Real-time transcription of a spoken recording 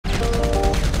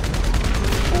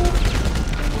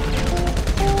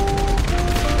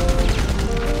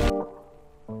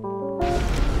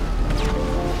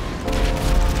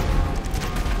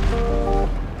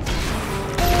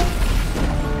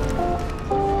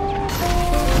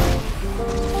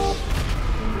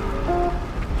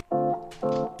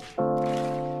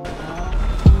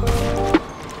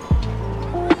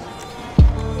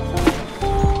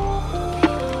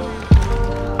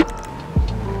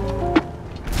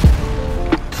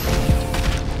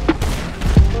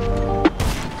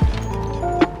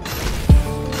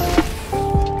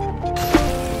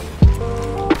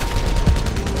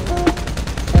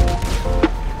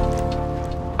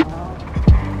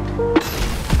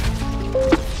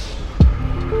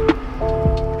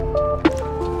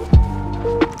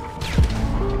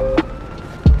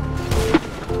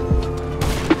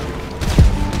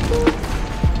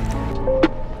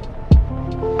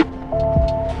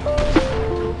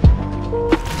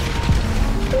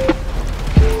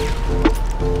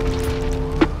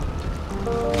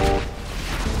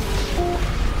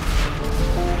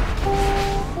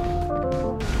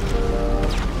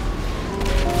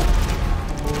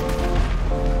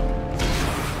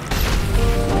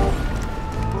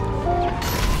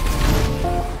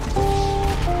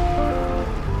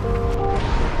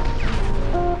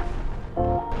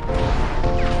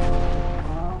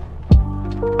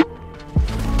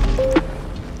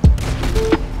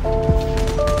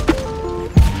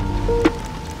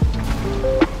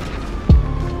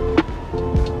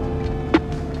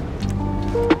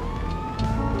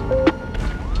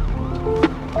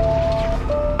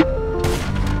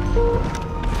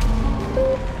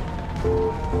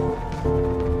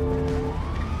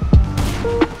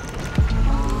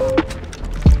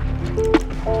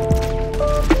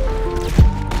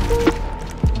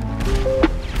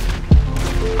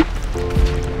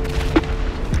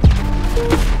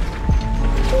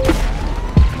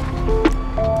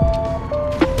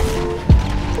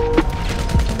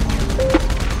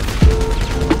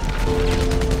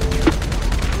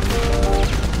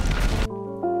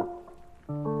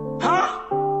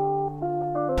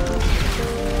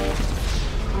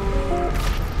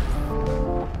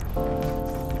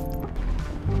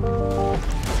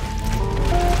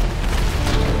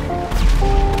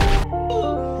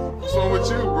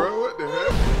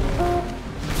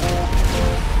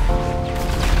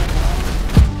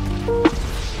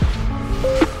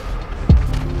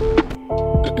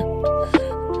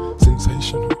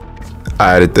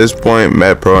Alright, at this point,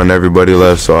 Met Pro and everybody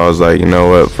left, so I was like, you know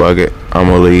what, fuck it, I'm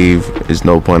gonna leave. There's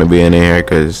no point of being in here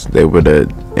because they were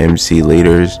the MC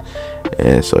leaders,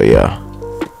 and so yeah.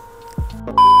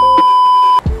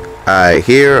 Alright,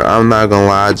 here, I'm not gonna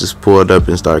lie, I just pulled up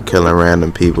and started killing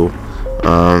random people.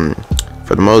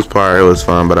 For the most part, it was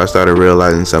fun, but I started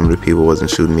realizing some of the people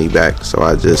wasn't shooting me back, so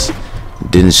I just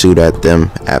didn't shoot at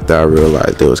them after I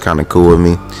realized it was kind of cool with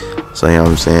me. So, you know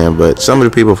what I'm saying, but some of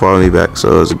the people followed me back,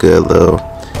 so it was a good little, you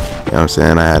know what I'm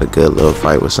saying, I had a good little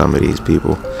fight with some of these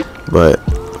people, but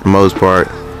for the most part,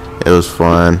 it was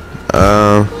fun.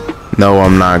 No,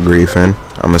 I'm not griefing.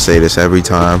 I'm gonna say this every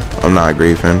time, I'm not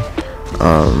griefing.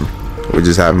 We're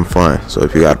just having fun, so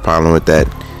if you got a problem with that,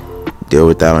 deal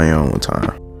with that on your own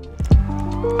time.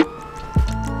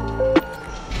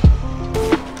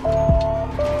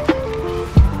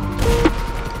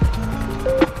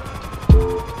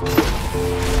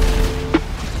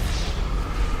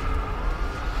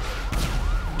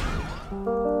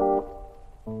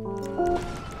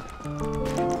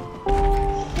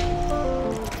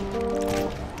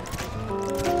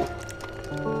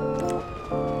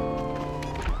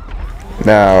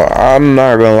 Now, I'm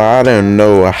not gonna lie, I didn't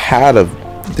know how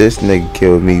this nigga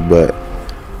killed me, but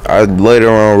I later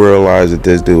on realized that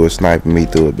this dude was sniping me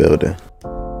through a building.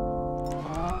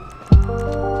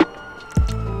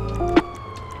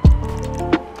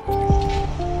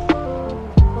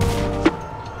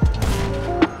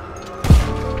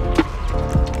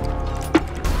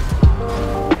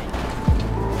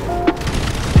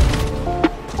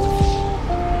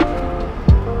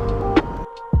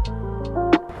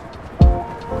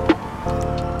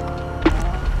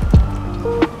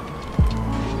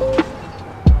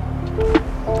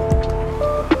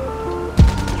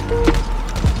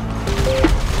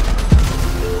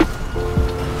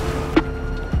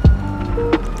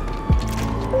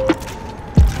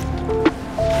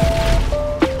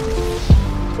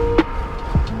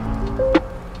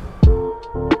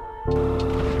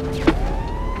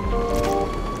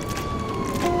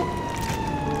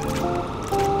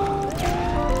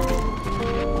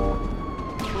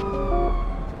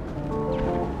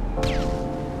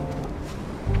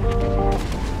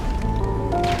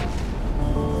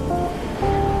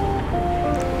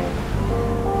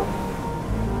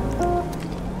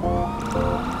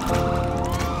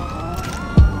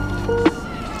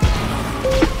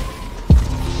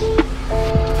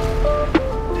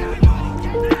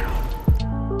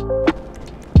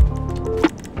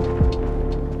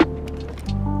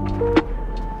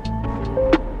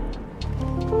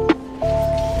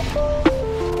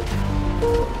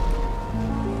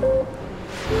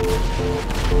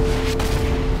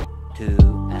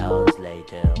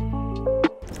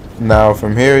 Now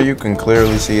from here you can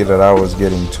clearly see that I was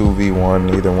getting 2v1.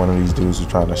 Neither one of these dudes was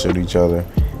trying to shoot each other,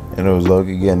 and it was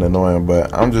low-key getting annoying,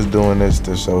 but I'm just doing this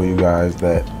to show you guys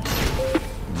that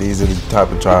these are the type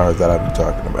of tryhards that I be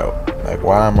talking about. Like,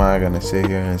 why am I gonna sit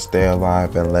here and stay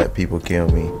alive and let people kill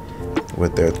me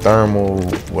with their thermal,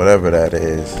 whatever that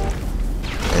is,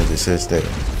 and just sit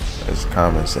there? It's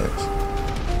common sense.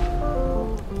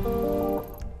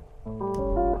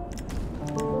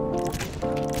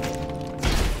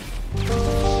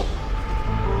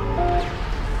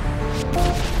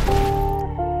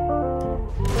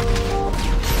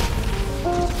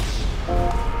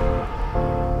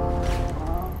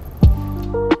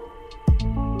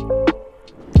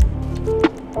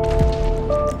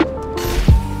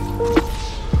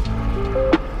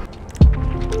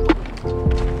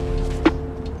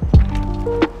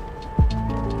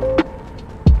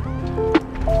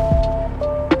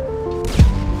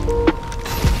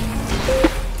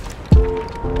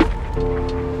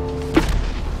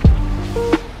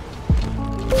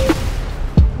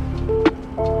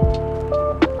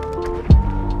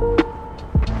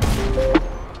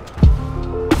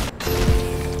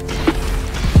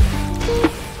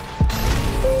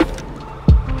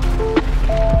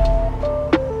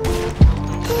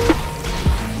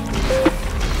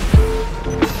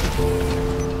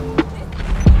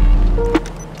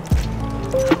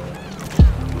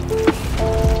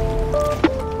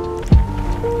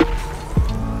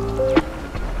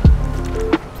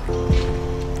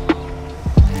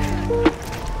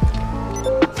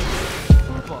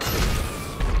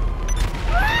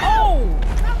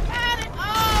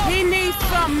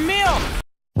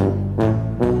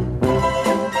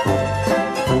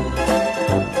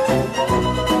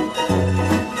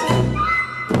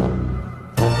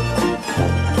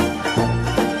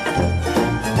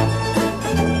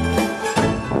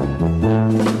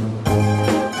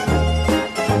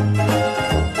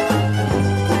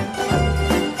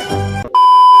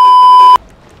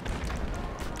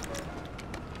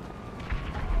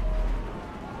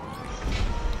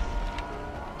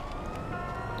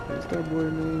 What's that boy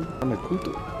name?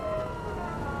 Anakuta.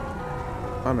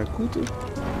 Anakuta?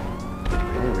 I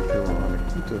want to kill him,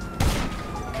 Anakuta.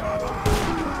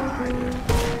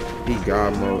 He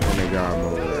God mode and a God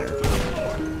mode there.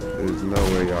 There's no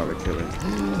way y'all are killing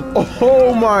him.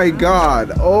 Oh my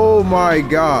god! Oh my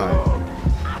god!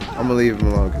 I'm gonna leave him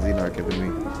alone because he's not killing me.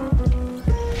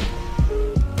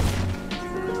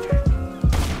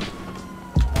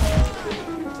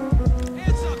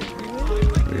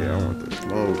 Yeah, I want the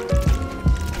smoke.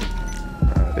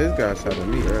 This guy shot at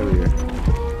me earlier.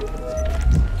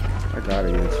 I gotta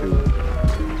get you.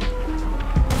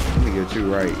 Let me get you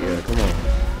right. Yeah, come on.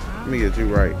 Let me get you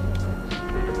right.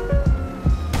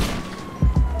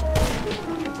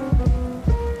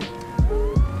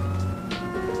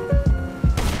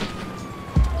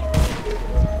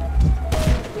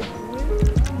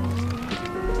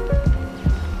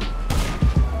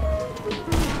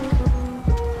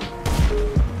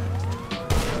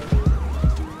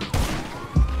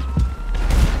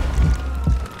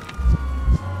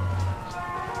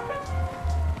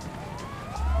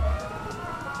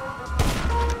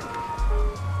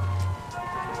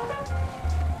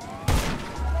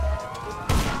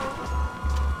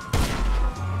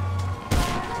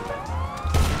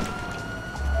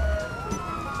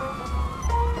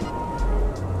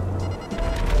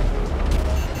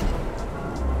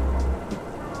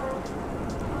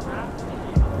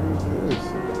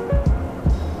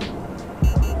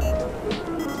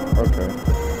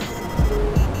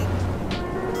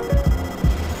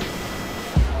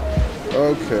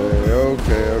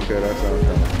 Okay, that sounds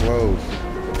kind of close.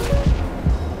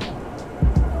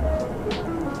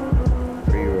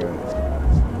 Where you at?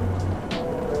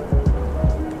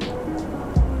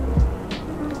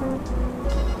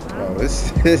 Oh,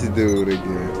 this dude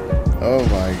again. Oh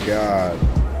my god.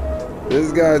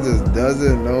 This guy just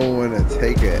doesn't know when to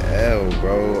take an L,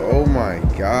 bro. Oh my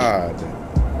god.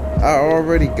 I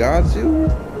already got you?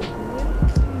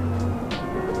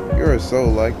 You're so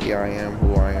lucky I am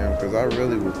who I am, because I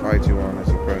really would fight you on this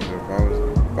suppressor.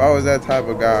 If I was that type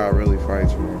of guy, I'd really fight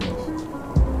you on this.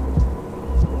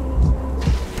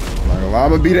 I'm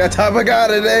gonna be that type of guy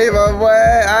today, my boy.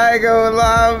 I ain't gonna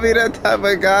lie, I'm gonna be that type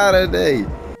of guy today.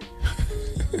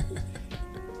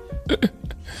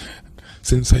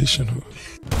 Sensational.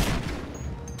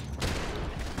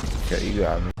 Okay, you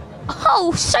got me.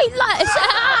 Oh, say like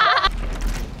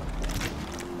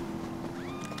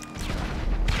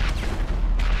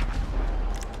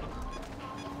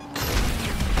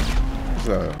What's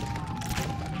up?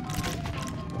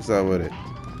 What's up with it?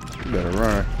 You better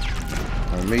run.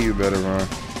 On me, you better run.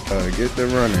 Get the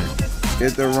running.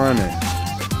 Get the running.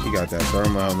 He got that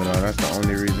thermal helmet on. That's the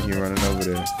only reason he running over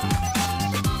there.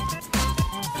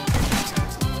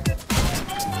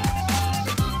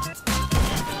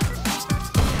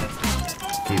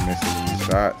 Keep missing these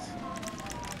shots.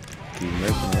 Keep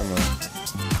missing them.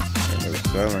 And they're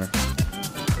selling.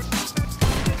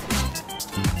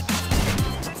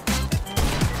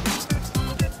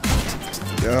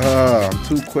 Yeah, I'm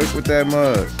too quick with that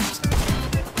mug.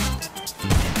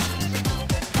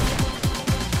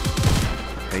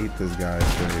 I hate this guy's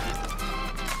trick.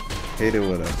 Hate it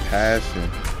with a passion.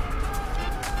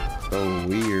 So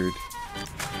weird.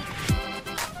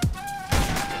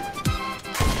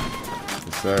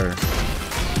 Yes, sir.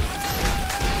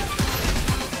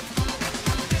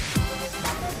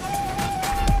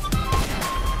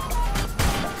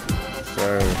 Yes,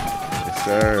 sir. Yes,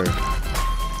 sir.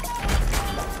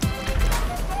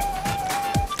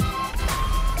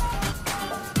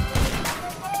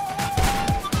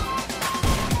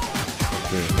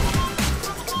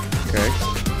 Okay.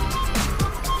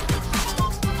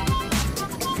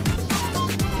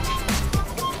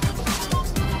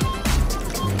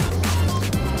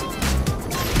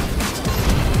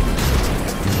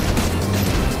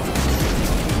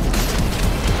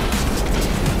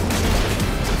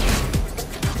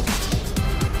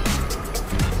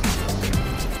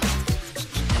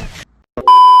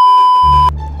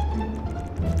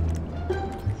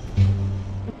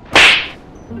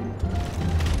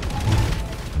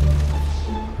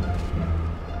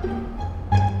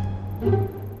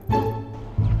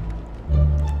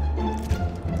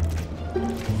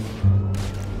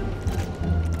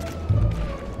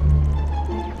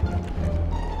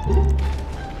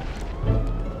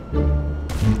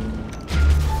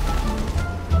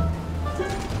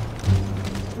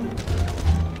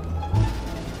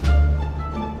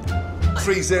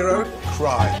 3-0,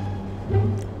 cry.